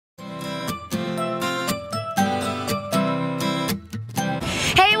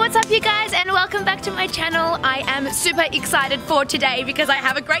up, you guys, and welcome back to my channel. I am super excited for today because I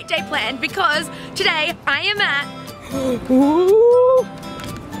have a great day planned, because today I am at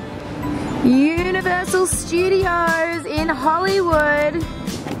Universal Studios in Hollywood.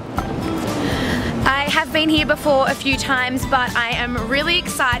 I have been here before a few times, but I am really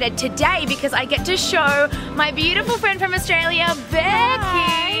excited today because I get to show my beautiful friend from Australia,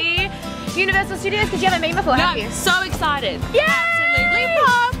 Becky, Universal Studios, because you haven't been before, have you? So excited. Yeah! Absolutely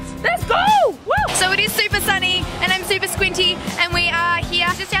pumped. Let's go! Woo! So it is super sunny and I'm super squinty, and we are here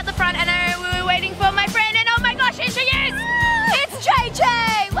just out the front, and we were waiting for my friend, and oh my gosh, here she is! It's JJ!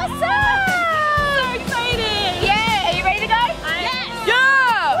 What's up? So excited. Yeah, are you ready to go? Yes.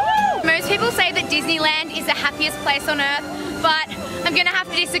 Yeah! Woo! Most people say that Disneyland is the happiest place on earth, but I'm gonna have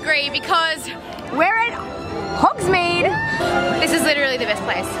to disagree because we're at Hogsmeade. This is literally the best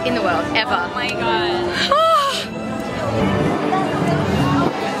place in the world, ever. Oh my god.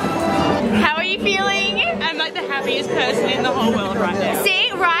 How are you feeling? I'm like the happiest person in the whole world right now.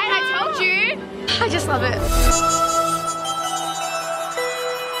 See, right? I told you. I just love it.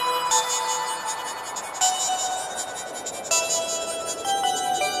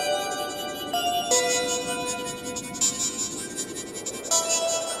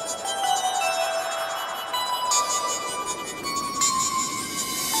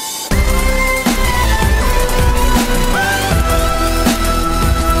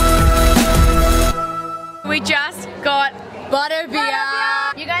 We just got butterbeer.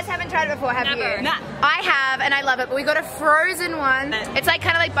 You guys haven't tried it before, have Never. you? Nah. I have, and I love it, but we got a frozen one. It's like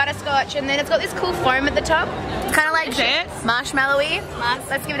kind of like butterscotch, and then it's got this cool foam at the top. It's kind of like marshmallowy.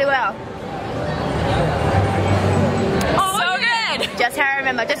 Let's give it a whirl. Oh, so good. Just how I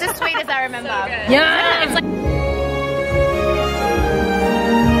remember, just as sweet as I remember. So good. Yeah. It's like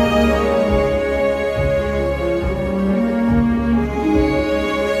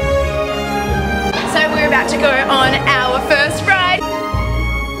about to go on our first ride.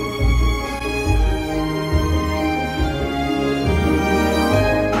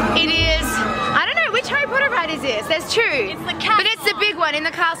 It is, I don't know, which Harry Potter ride is this? There's two. It's the castle. But it's the big one in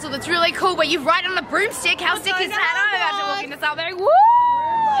the castle that's really cool, where you ride on a broomstick. How sick is that? I'm about to walk into something. Woo!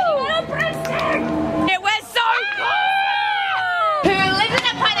 On a broomstick! It was so cool! Who lives in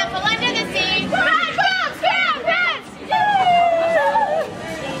a pineapple under the sea? Bounce, bounce, bounce, bounce!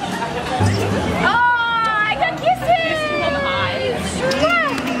 Oh!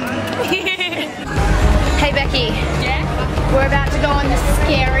 Hey Becky. Yeah? We're about to go on the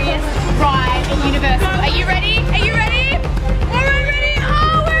scariest ride at Universal. Are you ready? Are you ready? Are we ready?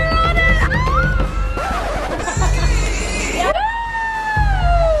 Oh, we're on it! Oh.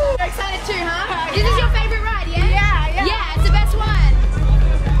 You're excited too, huh? This is your favorite ride, yeah? Yeah. Yeah, it's the best one.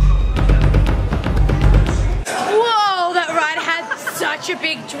 Whoa, that ride had such a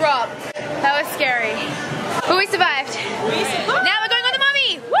big drop. That was scary. But we survived. Now we're going on the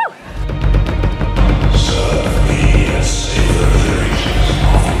mummy. Woo!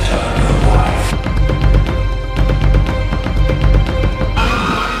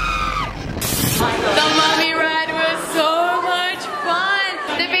 The mummy ride was so much fun.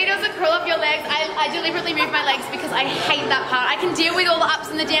 The Beatles would crawl up your legs. I deliberately moved my legs because I hate that part. I can deal with all the ups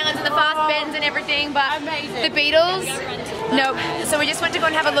and the downs and the fast bends and everything, but the Beatles, nope. So we just went to go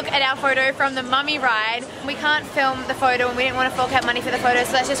and have a look at our photo from the mummy ride. We can't film the photo and we didn't want to fork out money for the photo,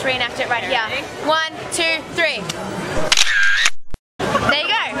 so let's just reenact it right here. 1, 2, 3. There you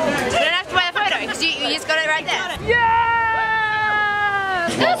go. You don't have to buy the photo because you just got it right there. Yeah!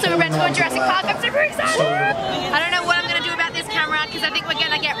 So we're about to go to Jurassic Park. I'm super excited. I don't know what I'm going to do about this camera because I think we're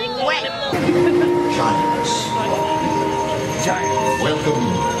going to get wet. Giants. Welcome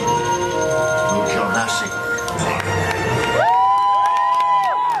to Jurassic Park.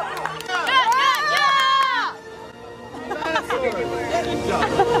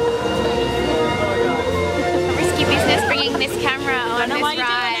 Risky business bringing this camera on this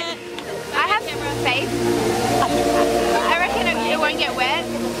ride. I have faith. I reckon it won't get wet.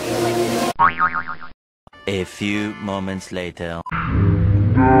 A few moments later. Okay,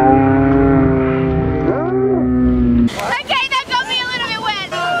 that got me a little bit wet.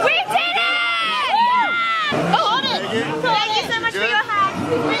 We did it! Oh, on it! Thank you so much for your help.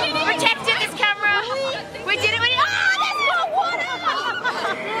 We protected this camera. We did it. Oh, there's more water!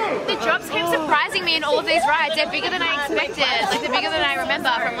 The drops keep surprising me in all of these rides. They're bigger than I expected. Like, they're bigger than I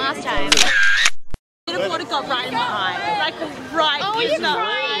remember from last time. The water got right in my eye. Like right in the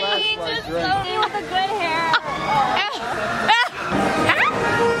eye. Just so with the good hair.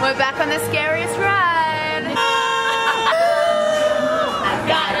 We're back on the scariest ride.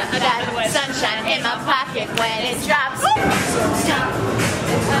 Got sunshine in my pocket when it drops.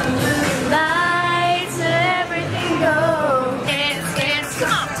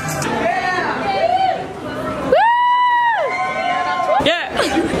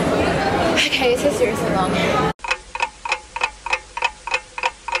 Yeah. Okay, this is seriously long.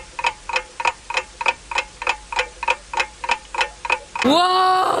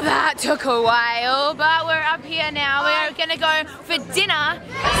 Whoa, that took a while, but we're up here now. We're gonna go for dinner.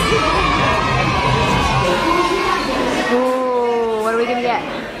 Ooh, what are we gonna get?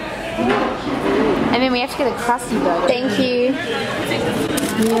 And then we have to get a crusty burger. Thank you.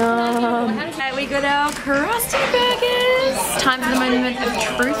 Yum. Okay, we got our crusty burgers. Time for the moment of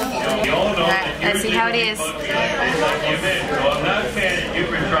truth. Alright, let's see how it is. Okay,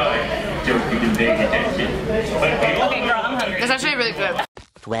 girl, I'm hungry. It's actually really good.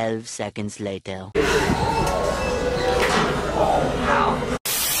 12 seconds later.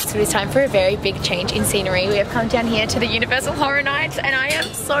 So it's time for a very big change in scenery. We have come down here to the Universal Horror Nights and I am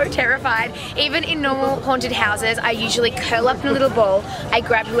so terrified. Even in normal haunted houses, I usually curl up in a little ball. I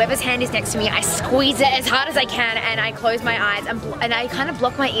grab whoever's hand is next to me, I squeeze it as hard as I can and I close my eyes and I kind of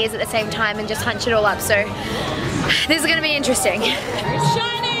block my ears at the same time and just hunch it all up. So this is going to be interesting. It's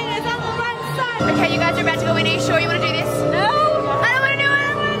shining, it's on the right side. Okay, you guys are about to go in. Are you sure you want to do this? No! I don't want to do it!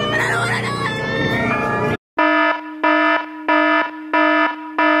 I don't want to do it! I don't want to do it!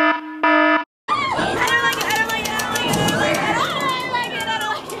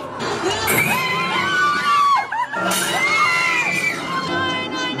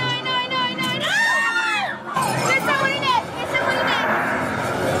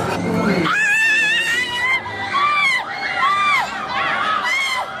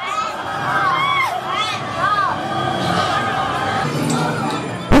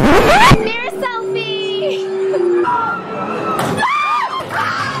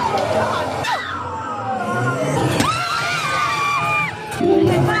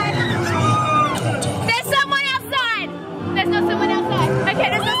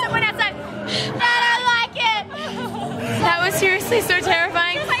 Seriously, so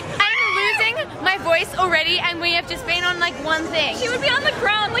terrifying. I'm losing my voice already and we have just been on like one thing. She would be on the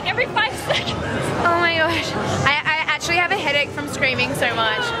ground like every 5 seconds. Oh my gosh. I actually have a headache from screaming so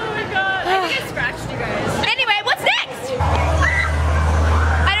much. Oh my god. I think I scratched you guys. Anyway, what's next?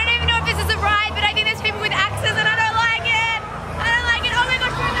 I don't even know if this is a ride, but I think there's people with axes and I don't like it. I don't like it. Oh my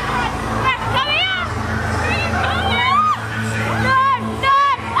gosh, we're in the front. Come here. No, no.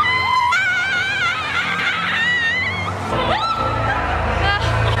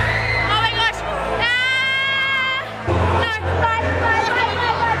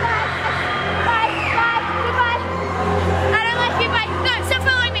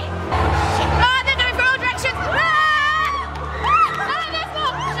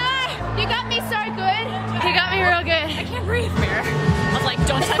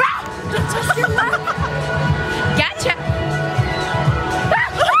 Gotcha.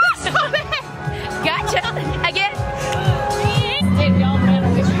 Gotcha. Again.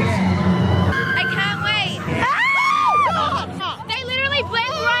 I can't wait. They literally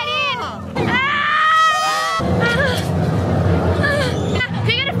blend right in. Can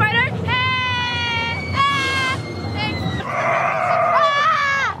you get a photo?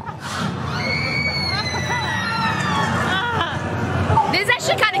 This is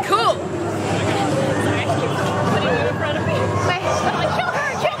actually kind of cool.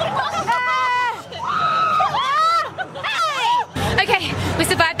 Okay, we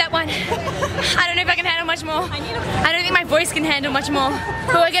survived that one. I don't know if I can handle much more. I don't think my voice can handle much more.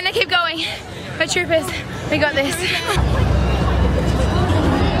 But we're gonna keep going. We're troopers. We got this.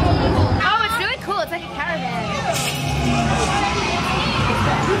 Oh, it's really cool. It's like a caravan.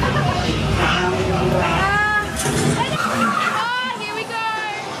 Oh, here we go.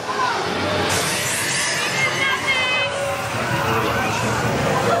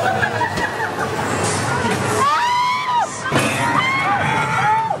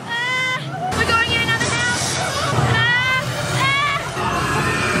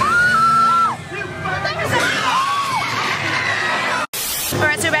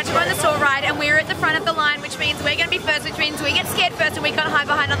 We're at the front of the line, which means we're going to be first, which means we get scared first and we can't hide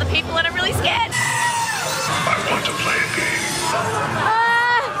behind other people and I'm really scared. I want to play a game.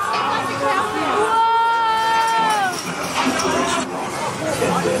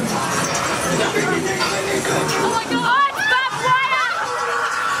 Oh my god! Oh, it's barbed wire!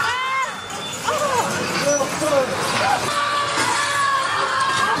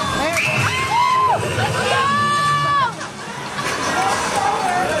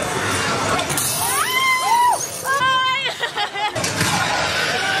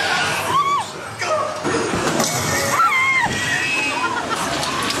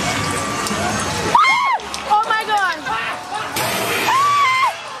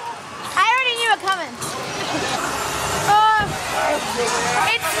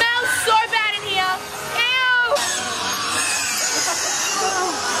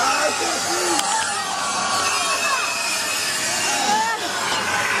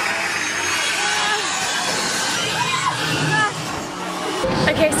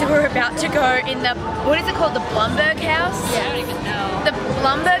 Okay, so we're about to go in the, what is it called? The Blumberg house? Yeah, I don't even know. The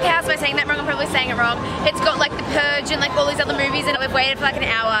Blumberg house, am I saying that wrong? I'm probably saying it wrong. It's got like The Purge and like all these other movies, and we've waited for like an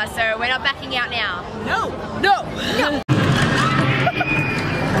hour, so we're not backing out now. No.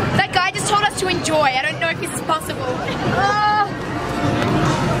 That guy just told us to enjoy. I don't know if this is possible.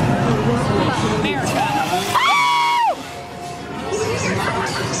 America.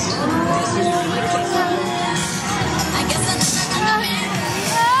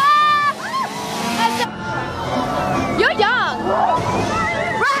 You're young.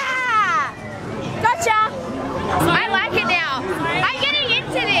 Gotcha. I like it now. I'm getting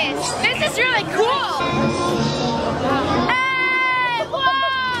into this. This is really cool. Hey, whoa.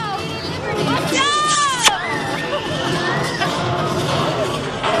 Let's go.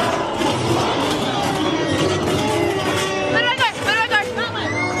 Where do I go? Where do I go?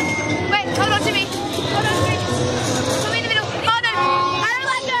 Wait, hold on to me. Hold on to me. Put me in the middle. Oh no, I don't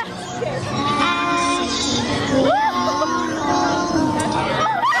like it.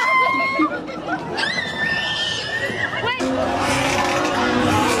 Wait.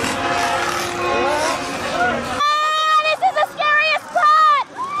 This is the scariest part.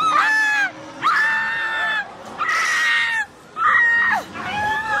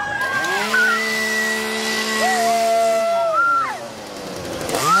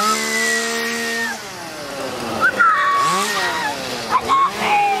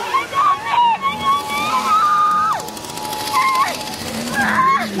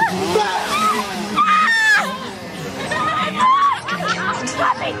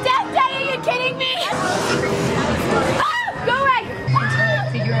 Are you kidding me? Go away!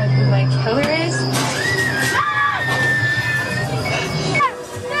 Figure out who my killer is.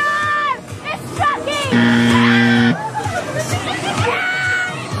 No! It's Chucky!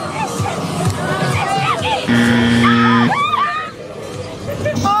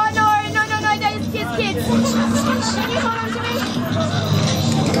 Oh no, that is his kids. Can you hold on to me?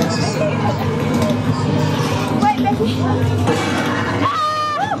 Wait, Becky.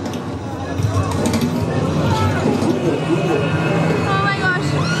 Oh my gosh.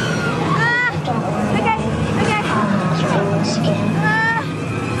 Okay.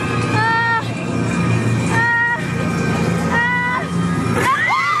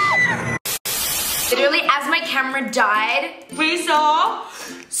 Literally, as my camera died, We saw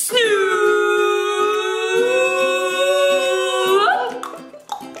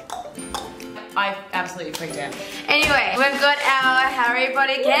I absolutely freaked out. anyway, we've got our Harry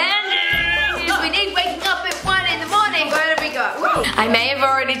Potter candies. We need waking up at 1 in the morning. Where do we go? I may have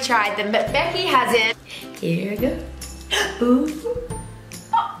already tried them, but Becky hasn't. Here we go. Ooh.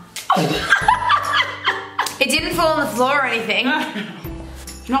 It didn't fall on the floor or anything.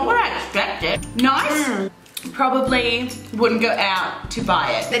 Not what I expected. Nice. Probably wouldn't go out to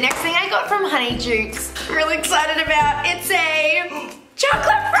buy it. The next thing I got from Honey Jukes, really excited about, it's a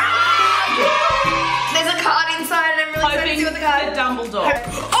chocolate frog! There's a card inside and I'm really excited to see what the card is. Dumbledore.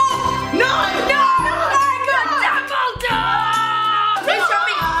 Oh! No! I got Dumbledore! Please show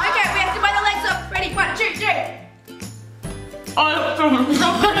me. Okay, we have to buy the legs up. Ready, 1, 2, 3.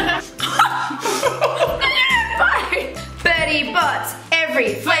 30 butts,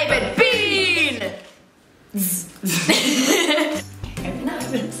 every flavored bean!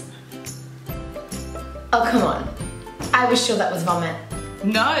 Oh, come on. I was sure that was vomit.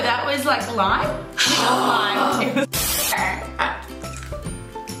 No, that was like lime. Lime. It was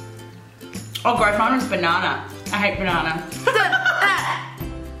oh, gross, mine was banana. I hate banana.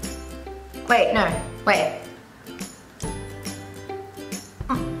 Wait, no, wait.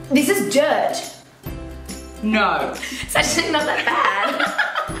 This is dirt. No. It's actually not that bad.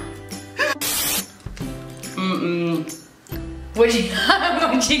 What'd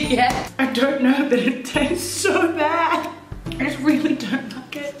you get? I don't know, but it tastes so bad. I just really don't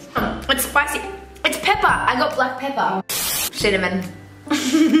like it. It's spicy. It's pepper. I got black pepper. Cinnamon.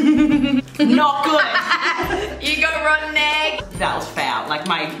 Not good. You got rotten egg. That was foul. Like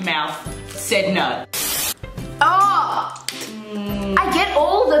my mouth said no. Oh, I get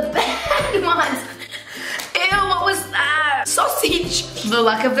all the bad ones. Ew, what was that? Sausage. The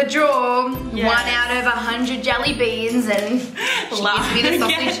luck of the draw. Yes. 1 out of 100 jelly beans, and she gives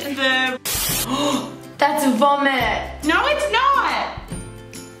me the sausage. That's vomit. No, it's not.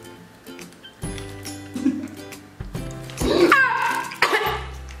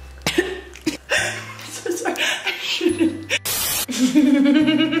 So sorry. I shouldn't.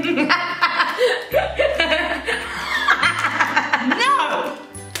 No.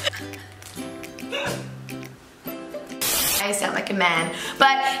 I sound like a man.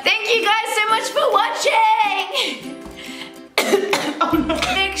 But thank you guys so much for watching. Oh no.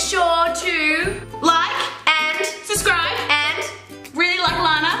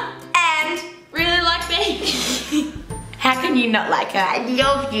 not like her. I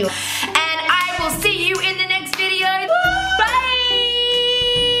love you.